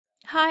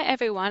Hi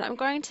everyone, I'm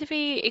going to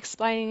be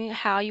explaining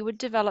how you would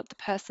develop the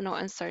personal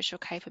and social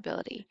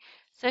capability.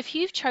 So if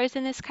you've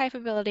chosen this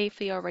capability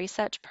for your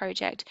research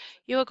project,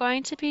 you are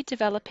going to be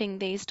developing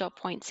these dot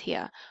points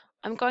here.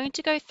 I'm going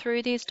to go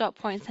through these dot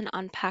points and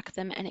unpack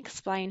them and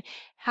explain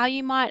how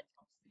you might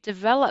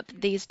develop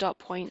these dot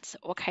points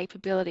or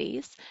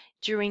capabilities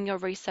during your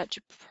research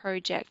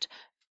project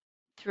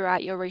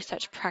throughout your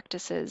research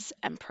practices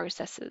and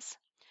processes.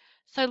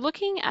 So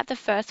looking at the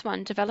first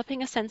one,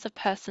 developing a sense of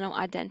personal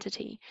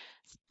identity.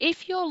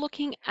 If you're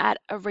looking at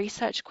a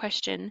research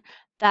question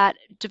that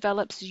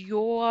develops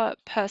your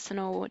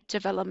personal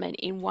development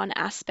in one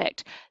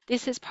aspect,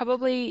 this is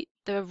probably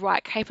the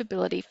right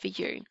capability for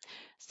you.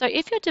 So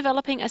if you're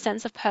developing a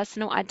sense of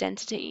personal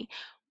identity,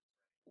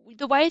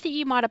 the way that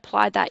you might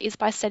apply that is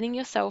by setting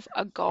yourself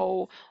a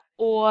goal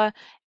or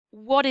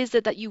what is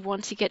it that you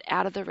want to get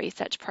out of the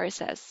research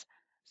process.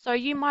 So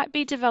you might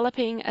be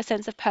developing a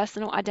sense of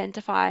personal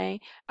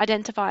identity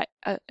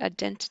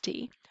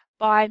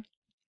by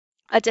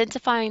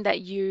identifying that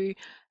you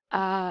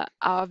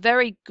are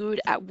very good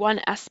at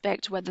one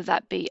aspect, whether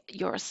that be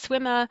you're a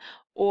swimmer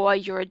or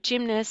you're a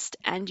gymnast,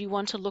 and you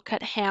want to look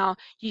at how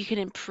you can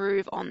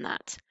improve on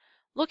that.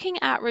 Looking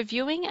at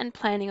reviewing and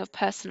planning of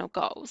personal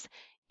goals.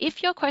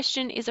 If your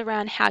question is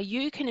around how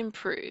you can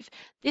improve,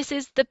 this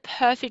is the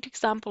perfect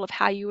example of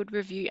how you would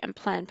review and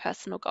plan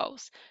personal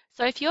goals.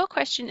 So if your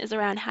question is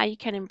around how you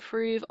can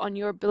improve on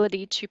your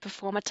ability to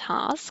perform a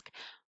task,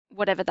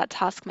 whatever that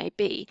task may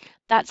be,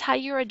 that's how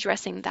you're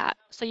addressing that.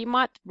 So you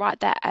might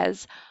write that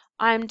as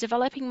I'm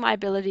developing my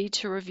ability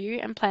to review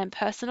and plan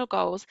personal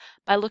goals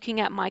by looking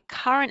at my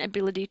current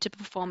ability to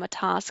perform a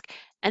task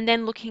and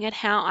then looking at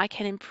how I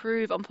can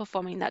improve on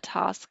performing that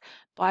task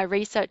by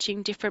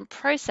researching different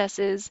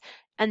processes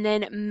and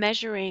then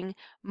measuring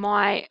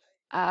my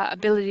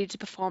ability to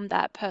perform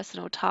that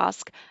personal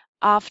task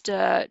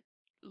after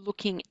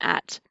looking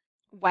at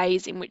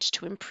ways in which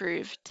to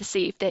improve to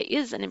see if there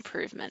is an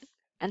improvement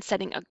and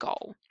setting a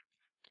goal.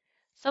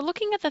 So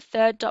looking at the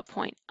third dot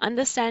point,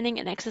 understanding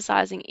and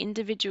exercising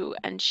individual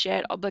and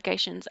shared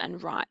obligations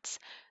and rights.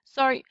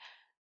 So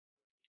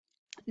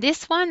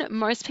this one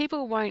most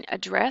people won't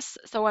address,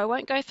 so I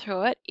won't go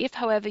through it. If,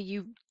 however,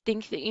 you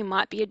think that you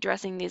might be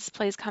addressing this,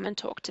 please come and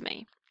talk to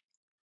me.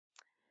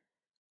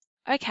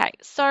 Okay,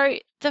 so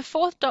the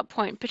fourth dot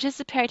point,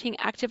 participating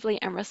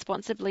actively and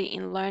responsibly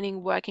in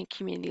learning, work, and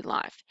community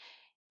life.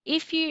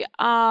 If you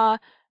are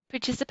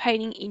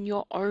participating in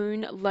your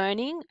own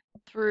learning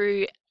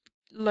through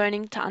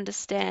learning to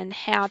understand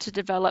how to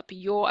develop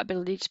your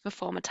ability to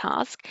perform a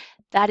task,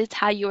 that is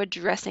how you're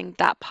addressing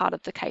that part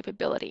of the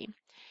capability.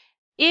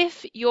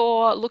 If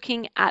you're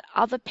looking at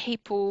other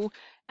people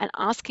and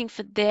asking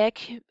for their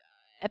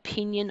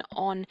opinion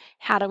on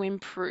how to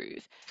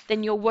improve,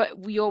 then you're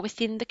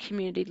within the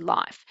community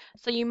life.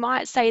 So you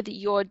might say that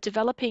you're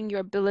developing your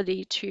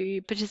ability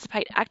to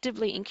participate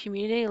actively in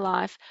community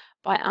life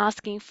by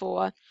asking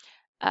for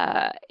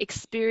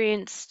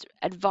experienced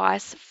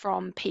advice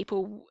from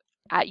people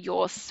at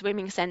your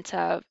swimming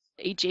center,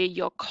 e.g.,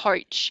 your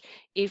coach,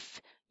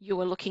 if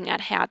you are looking at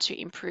how to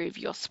improve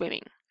your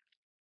swimming.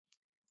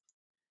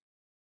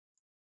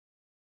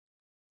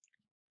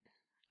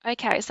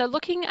 Okay, so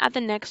looking at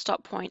the next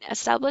stop point,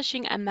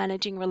 establishing and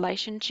managing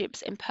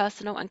relationships in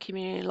personal and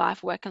community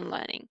life, work, and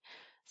learning.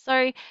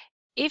 So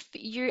if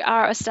you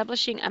are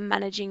establishing and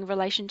managing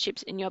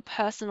relationships in your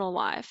personal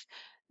life,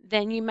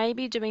 then you may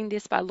be doing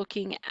this by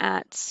looking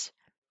at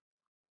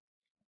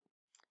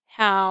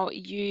how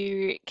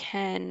you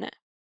can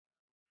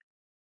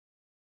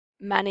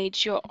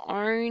manage your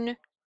own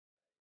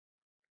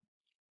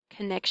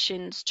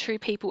connections to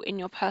people in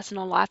your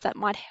personal life that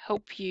might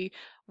help you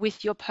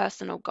with your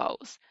personal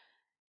goals.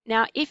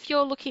 Now, if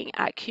you're looking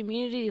at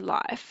community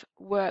life,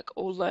 work,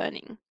 or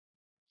learning,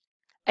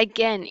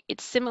 again,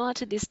 it's similar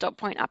to this dot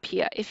point up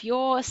here. If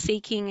you're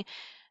seeking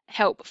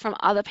help from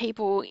other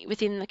people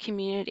within the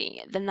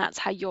community, then that's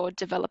how you're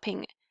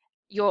developing,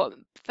 you're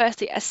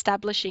firstly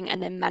establishing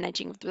and then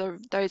managing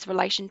those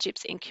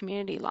relationships in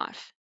community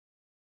life.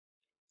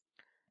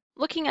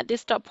 Looking at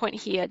this dot point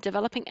here,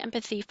 developing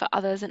empathy for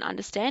others and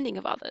understanding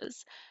of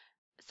others.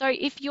 So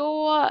if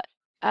you're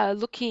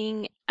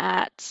looking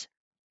at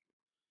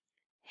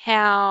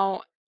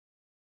how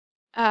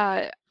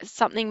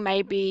something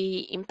may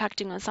be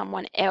impacting on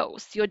someone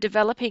else, you're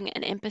developing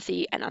an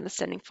empathy and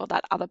understanding for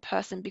that other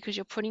person because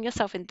you're putting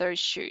yourself in those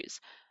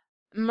shoes.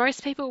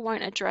 Most people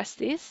won't address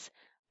this,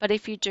 but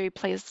if you do,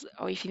 please,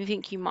 or if you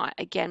think you might,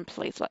 again,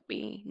 please let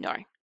me know.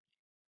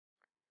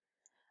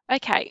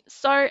 Okay,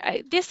 so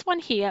this one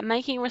here,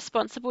 making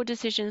responsible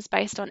decisions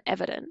based on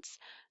evidence.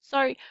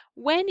 So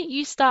when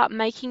you start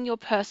making your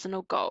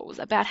personal goals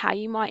about how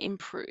you might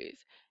improve,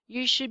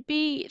 you should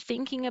be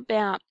thinking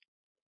about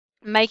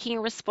making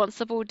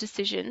responsible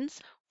decisions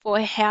for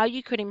how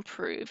you could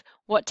improve,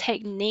 what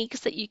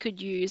techniques that you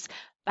could use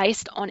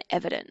based on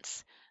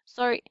evidence.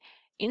 So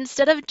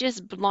instead of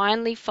just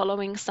blindly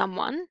following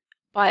someone,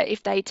 by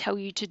if they tell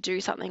you to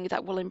do something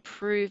that will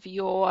improve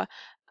your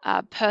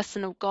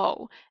personal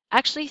goal,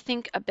 actually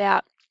think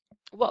about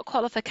What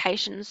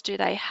qualifications do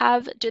they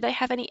have? Do they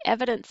have any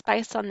evidence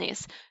based on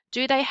this?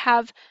 Do they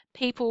have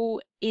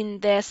people in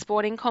their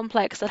sporting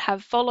complex that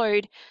have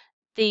followed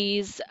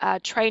these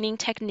training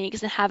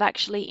techniques and have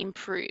actually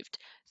improved?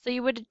 So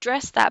you would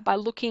address that by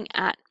looking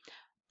at,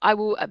 I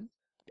will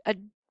uh,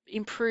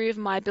 improve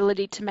my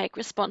ability to make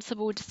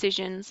responsible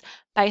decisions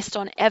based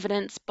on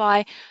evidence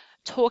by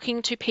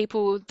talking to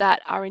people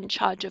that are in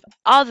charge of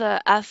other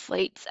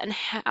athletes and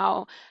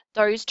how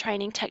those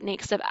training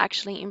techniques have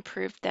actually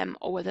improved them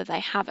or whether they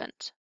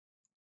haven't.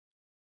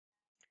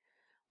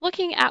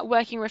 Looking at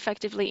working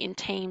effectively in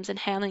teams and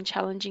handling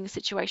challenging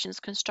situations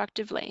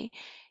constructively,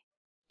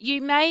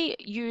 you may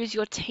use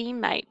your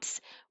teammates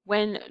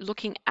when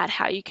looking at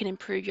how you can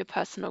improve your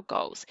personal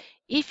goals.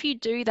 If you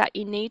do that,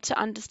 you need to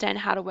understand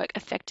how to work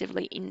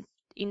effectively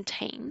in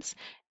teams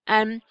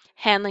and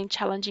handling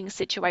challenging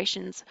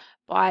situations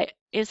by,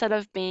 instead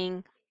of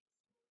being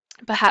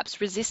perhaps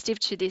resistive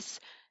to this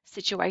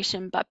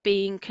situation, but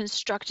being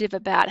constructive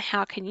about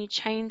how can you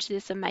change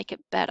this and make it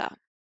better.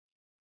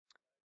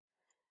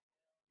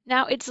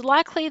 Now, it's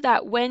likely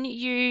that when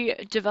you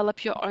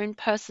develop your own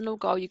personal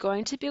goal, you're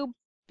going to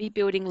be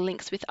building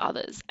links with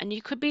others. And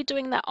you could be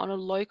doing that on a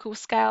local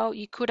scale.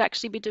 You could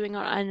actually be doing it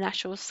on a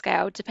national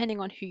scale, depending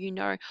on who you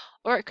know,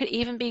 or it could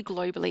even be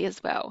globally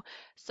as well.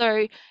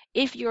 So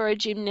if you're a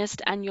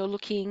gymnast and you're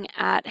looking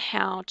at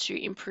how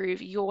to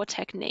improve your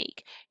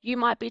technique, you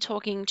might be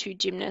talking to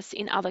gymnasts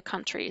in other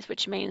countries,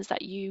 which means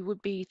that you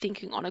would be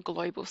thinking on a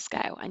global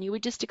scale and you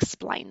would just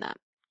explain that.